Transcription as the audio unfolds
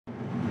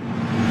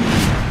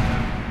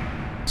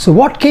So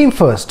what came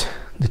first,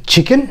 the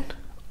chicken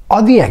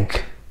or the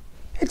egg?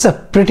 It's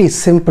a pretty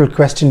simple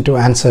question to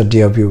answer,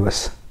 dear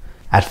viewers.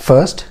 At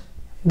first,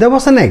 there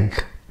was an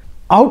egg.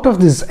 Out of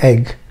this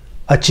egg,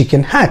 a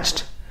chicken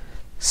hatched.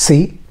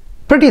 See,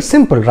 pretty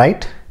simple,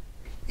 right?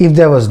 If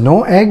there was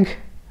no egg,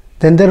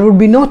 then there would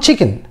be no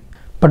chicken.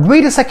 But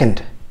wait a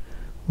second,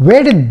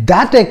 where did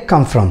that egg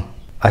come from?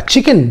 A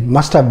chicken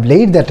must have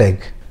laid that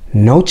egg.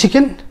 No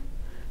chicken,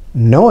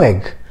 no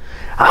egg.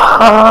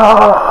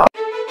 Ah!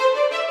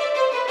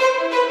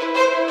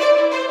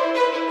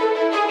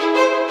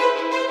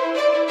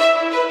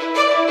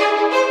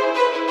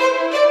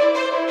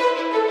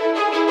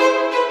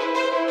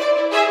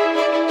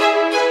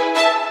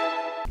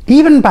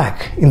 Even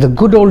back in the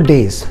good old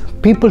days,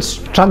 people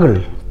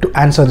struggled to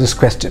answer this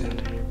question.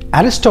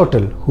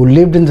 Aristotle, who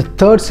lived in the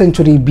 3rd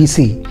century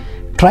BC,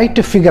 tried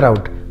to figure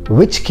out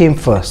which came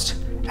first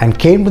and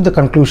came to the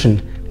conclusion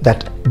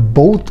that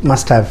both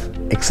must have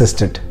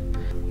existed.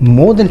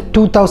 More than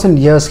 2000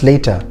 years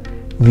later,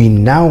 we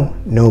now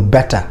know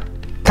better.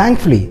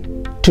 Thankfully,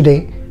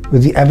 today,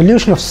 with the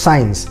evolution of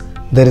science,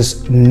 there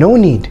is no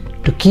need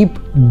to keep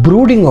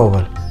brooding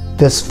over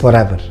this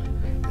forever.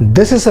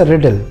 This is a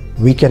riddle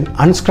we can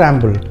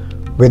unscramble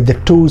with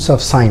the tools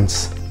of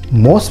science,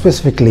 more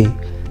specifically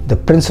the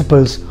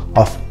principles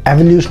of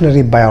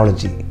evolutionary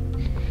biology.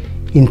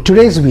 In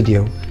today's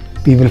video,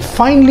 we will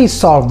finally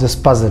solve this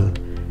puzzle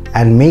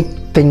and make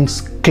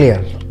things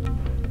clear,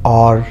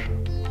 or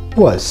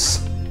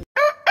worse.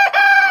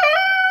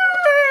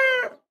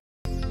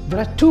 There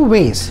are two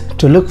ways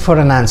to look for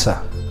an answer.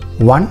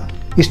 One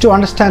is to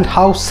understand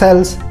how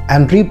cells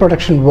and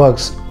reproduction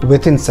works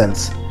within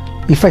cells.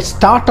 If I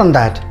start on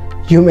that,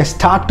 you may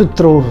start to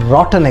throw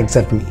rotten eggs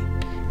at me.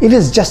 It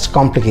is just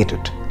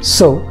complicated.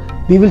 So,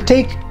 we will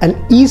take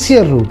an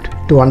easier route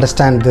to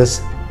understand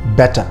this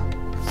better.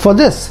 For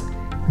this,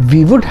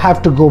 we would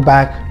have to go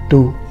back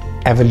to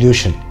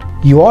evolution.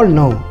 You all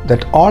know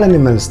that all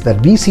animals that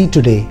we see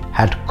today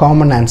had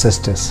common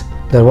ancestors.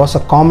 There was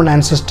a common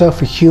ancestor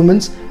for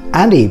humans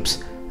and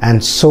apes,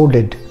 and so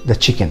did the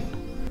chicken.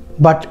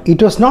 But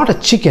it was not a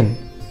chicken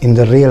in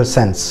the real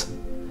sense.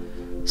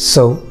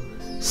 So,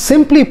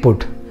 simply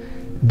put,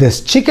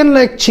 this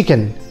chicken-like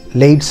chicken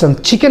laid some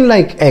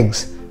chicken-like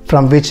eggs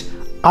from which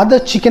other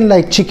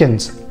chicken-like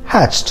chickens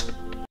hatched.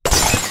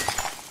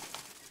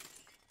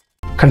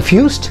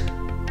 Confused?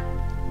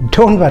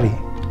 Don't worry,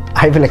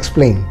 I will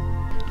explain.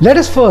 Let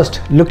us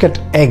first look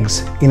at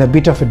eggs in a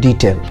bit of a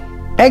detail.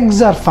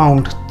 Eggs are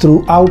found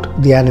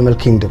throughout the animal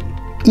kingdom.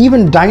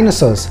 Even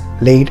dinosaurs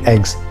laid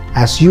eggs,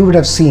 as you would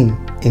have seen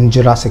in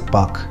Jurassic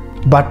Park.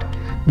 But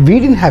we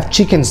didn't have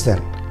chickens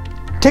then.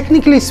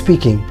 Technically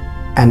speaking,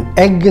 an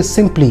egg is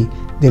simply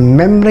the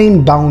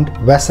membrane-bound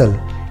vessel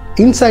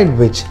inside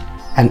which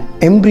an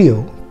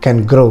embryo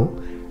can grow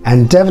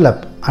and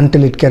develop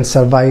until it can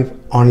survive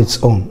on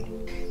its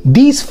own.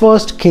 These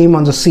first came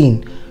on the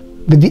scene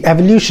with the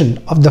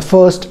evolution of the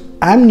first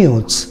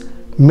amniotes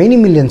many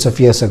millions of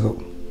years ago.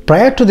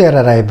 Prior to their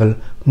arrival,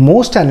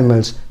 most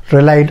animals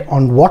relied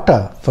on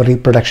water for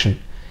reproduction,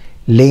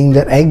 laying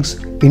their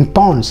eggs in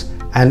ponds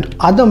and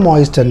other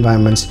moist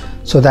environments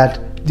so that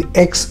the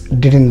eggs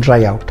didn't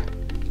dry out.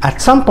 At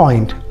some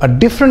point, a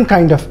different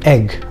kind of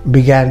egg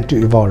began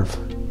to evolve.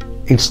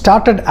 It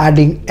started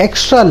adding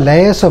extra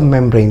layers of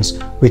membranes,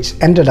 which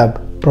ended up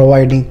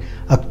providing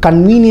a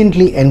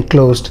conveniently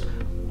enclosed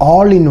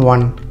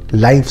all-in-one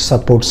life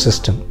support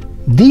system.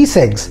 These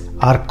eggs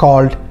are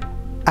called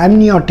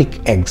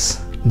amniotic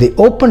eggs. They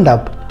opened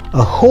up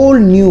a whole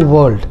new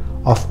world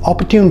of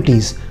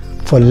opportunities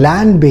for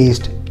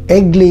land-based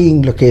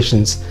egg-laying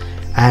locations,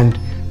 and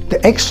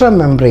the extra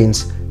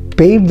membranes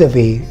paved the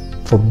way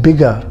for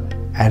bigger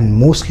and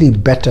mostly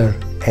better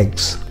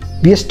eggs.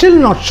 We are still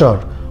not sure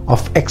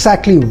of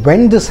exactly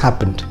when this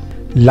happened,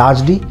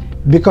 largely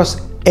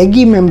because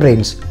eggy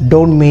membranes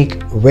don't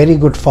make very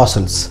good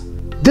fossils.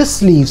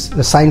 This leaves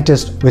the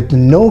scientists with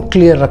no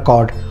clear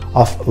record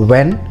of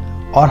when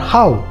or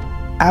how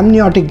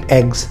amniotic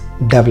eggs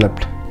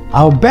developed.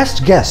 Our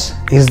best guess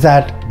is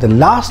that the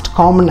last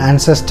common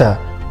ancestor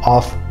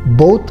of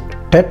both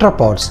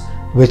tetrapods,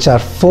 which are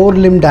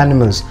four-limbed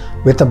animals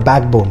with a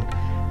backbone,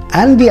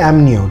 and the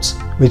amniotes,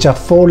 which are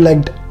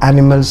four-legged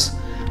animals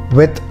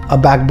with a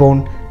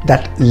backbone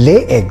that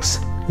lay eggs,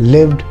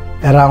 lived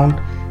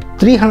around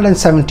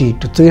 370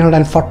 to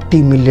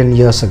 340 million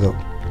years ago.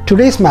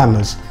 Today's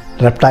mammals,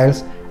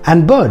 reptiles,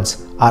 and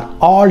birds are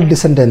all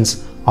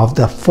descendants of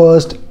the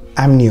first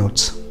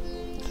amniotes.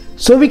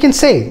 So we can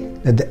say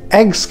that the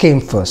eggs came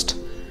first,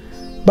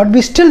 but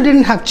we still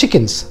didn't have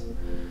chickens.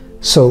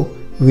 So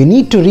we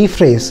need to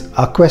rephrase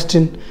our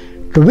question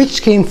to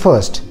which came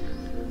first,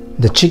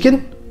 the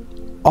chicken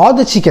or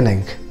the chicken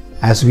egg,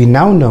 as we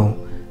now know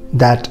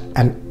that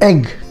an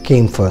egg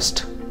came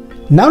first.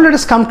 Now let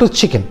us come to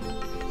chicken.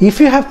 If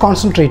you have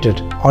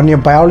concentrated on your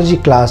biology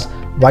class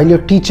while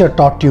your teacher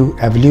taught you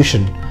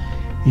evolution,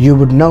 you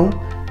would know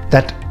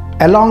that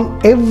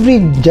along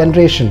every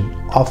generation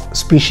of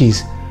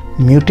species,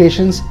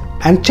 mutations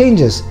and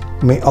changes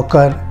may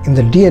occur in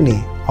the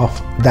DNA of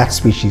that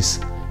species.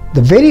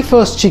 The very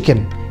first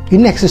chicken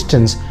in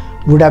existence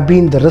would have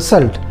been the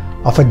result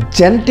of a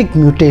genetic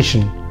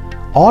mutation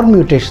or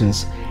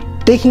mutations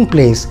taking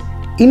place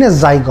in a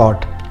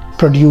zygote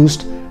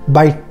produced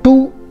by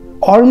two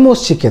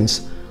almost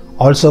chickens,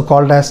 also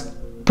called as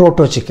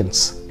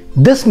proto-chickens.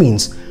 This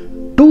means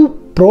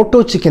two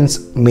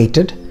proto-chickens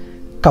mated,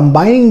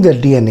 combining their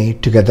DNA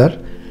together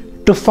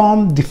to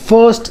form the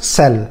first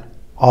cell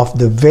of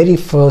the very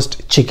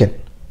first chicken.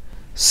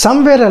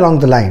 Somewhere along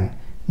the line,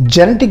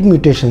 genetic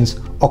mutations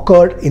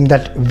occurred in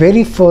that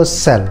very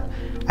first cell,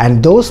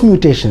 and those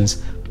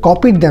mutations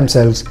copied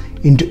themselves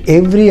into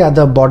every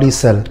other body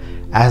cell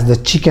as the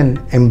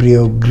chicken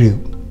embryo grew.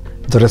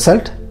 The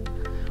result?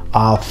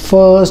 Our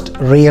first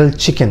real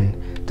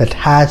chicken that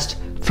hatched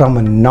from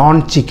a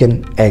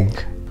non-chicken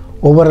egg.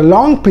 Over a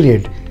long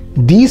period,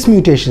 these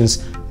mutations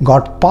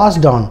got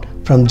passed on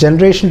from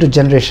generation to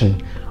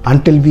generation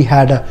until we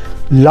had a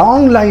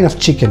long line of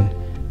chicken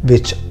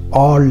which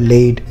all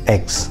laid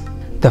eggs.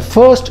 The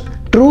first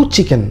true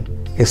chicken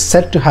is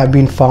said to have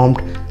been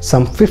formed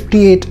some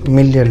 58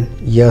 million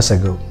years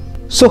ago.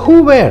 So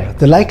who were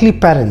the likely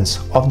parents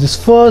of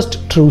this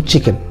first true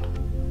chicken?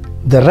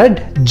 The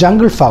red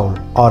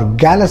junglefowl or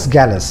Gallus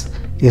gallus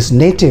is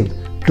native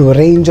to a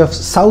range of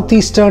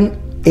southeastern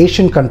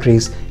Asian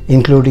countries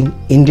including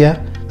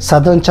India,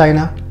 southern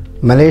China,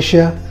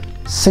 Malaysia,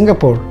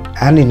 Singapore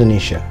and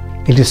Indonesia.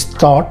 It is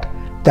thought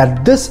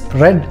that this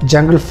red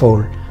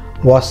junglefowl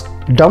was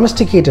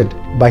domesticated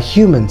by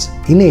humans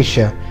in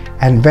Asia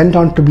and went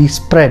on to be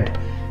spread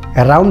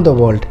around the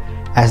world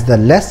as the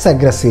less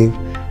aggressive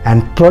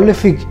and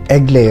prolific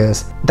egg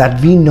layers that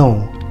we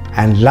know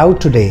and love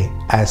today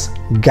as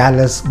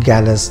Gallus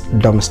gallus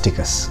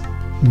domesticus.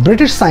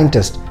 British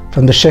scientists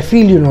from the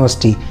Sheffield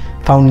University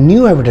found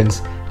new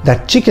evidence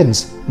that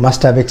chickens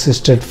must have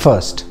existed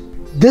first.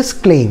 This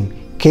claim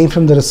came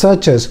from the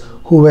researchers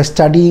who were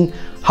studying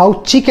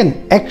how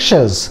chicken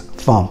eggshells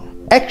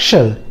form.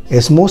 Eggshell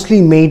is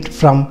mostly made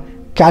from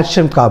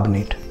calcium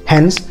carbonate,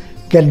 hence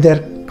get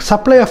their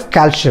supply of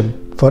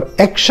calcium for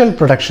eggshell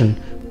production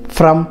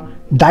from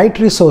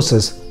dietary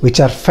sources which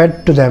are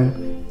fed to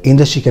them in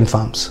the chicken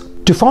farms.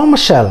 To form a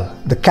shell,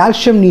 the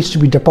calcium needs to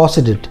be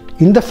deposited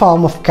in the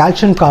form of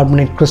calcium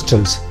carbonate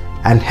crystals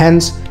and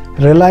hence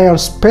rely on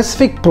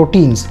specific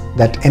proteins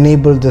that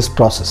enable this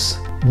process.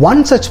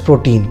 One such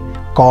protein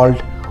called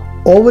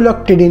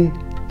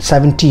ovocleidin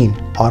 17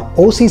 or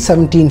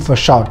OC17 for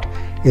short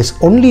is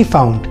only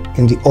found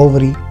in the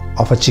ovary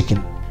of a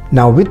chicken.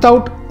 Now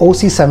without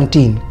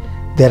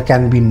OC17 there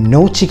can be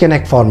no chicken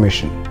egg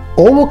formation.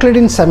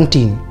 Ovocleidin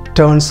 17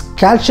 turns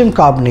calcium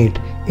carbonate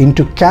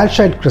into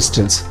calcite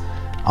crystals,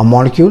 a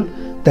molecule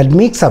that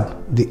makes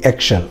up the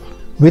eggshell.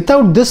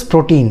 Without this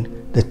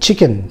protein, the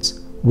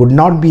chickens would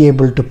not be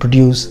able to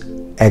produce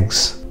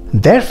eggs.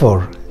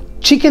 Therefore,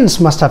 chickens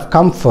must have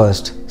come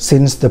first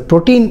since the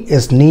protein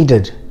is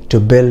needed to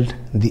build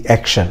the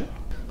eggshell.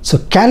 So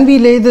can we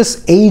lay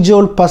this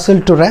age-old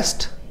puzzle to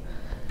rest?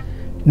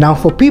 Now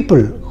for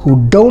people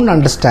who don't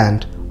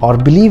understand or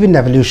believe in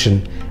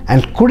evolution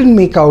and couldn't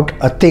make out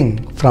a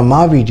thing from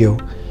our video,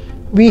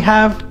 we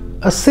have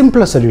a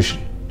simpler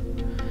solution.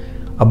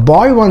 A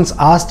boy once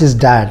asked his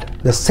dad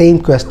the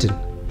same question.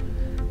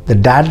 The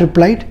dad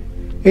replied,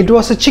 "It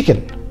was a chicken."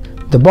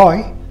 The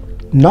boy,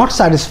 not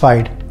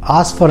satisfied,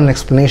 asked for an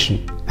explanation,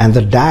 and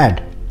the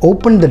dad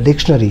opened the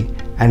dictionary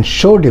and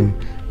showed him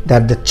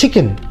that the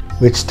chicken,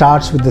 which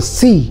starts with the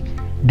C,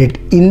 did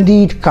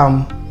indeed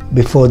come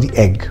before the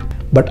egg.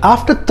 But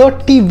after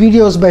 30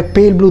 videos by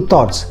Pale Blue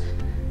Thoughts,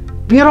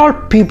 we are all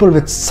people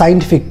with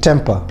scientific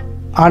temper,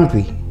 aren't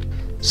we?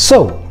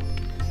 So,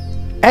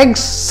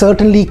 eggs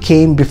certainly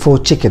came before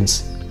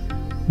chickens,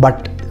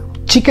 but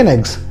chicken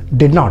eggs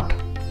did not.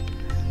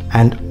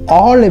 And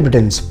all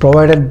evidence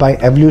provided by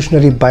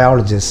evolutionary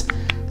biologists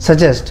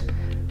suggest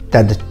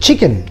that the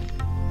chicken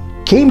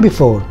came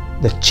before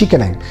the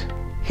chicken egg.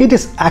 It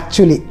is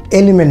actually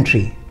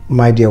elementary,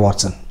 my dear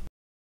Watson.